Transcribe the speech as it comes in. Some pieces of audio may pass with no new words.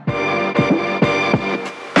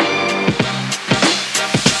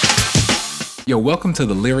Yo, welcome to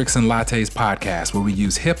the Lyrics and Lattes podcast, where we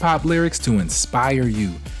use hip-hop lyrics to inspire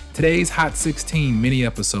you. Today's Hot 16 mini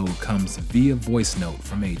episode comes via voice note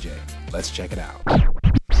from AJ. Let's check it out.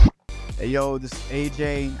 Hey yo, this is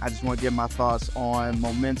AJ. I just want to give my thoughts on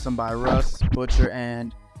Momentum by Russ, Butcher,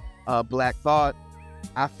 and Black Thought.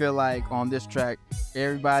 I feel like on this track,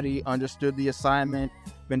 everybody understood the assignment,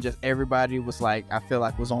 but just everybody was like, I feel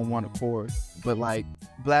like was on one accord. But like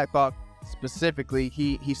Black Thought specifically,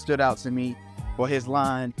 he stood out to me for his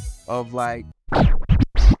line of like,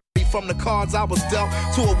 from the cards I was dealt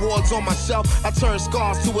to awards on my shelf, I turned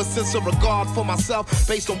scars to a sense of regard for myself.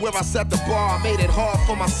 Based on where I set the bar, I made it hard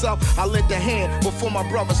for myself. I lent a hand before my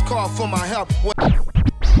brothers called for my help.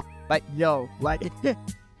 Like yo, like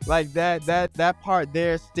like that part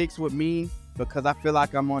there sticks with me because I feel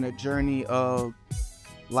like I'm on a journey of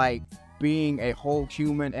like being a whole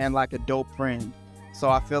human and like a dope friend. So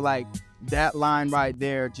I feel like that line right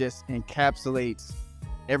there just encapsulates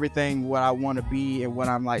everything what I want to be and what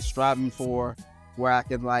I'm like striving for, where I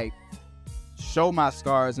can like show my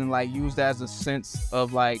scars and like use that as a sense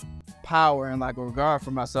of like power and like a regard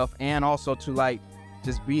for myself, and also to like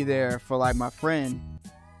just be there for like my friend,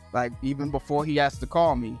 like even before he has to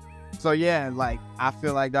call me. So yeah, like I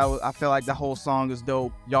feel like the whole song is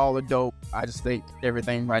dope. Y'all are dope. I just think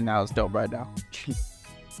everything right now is dope right now.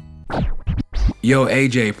 Yo,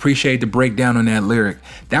 AJ, appreciate the breakdown on that lyric.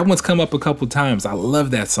 That one's come up a couple times. I love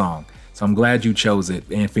that song. So I'm glad you chose it.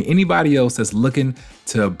 And for anybody else that's looking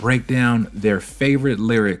to break down their favorite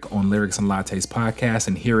lyric on Lyrics and Lattes podcast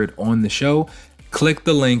and hear it on the show, click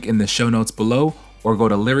the link in the show notes below or go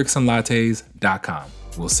to lyricsandlattes.com.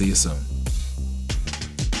 We'll see you soon.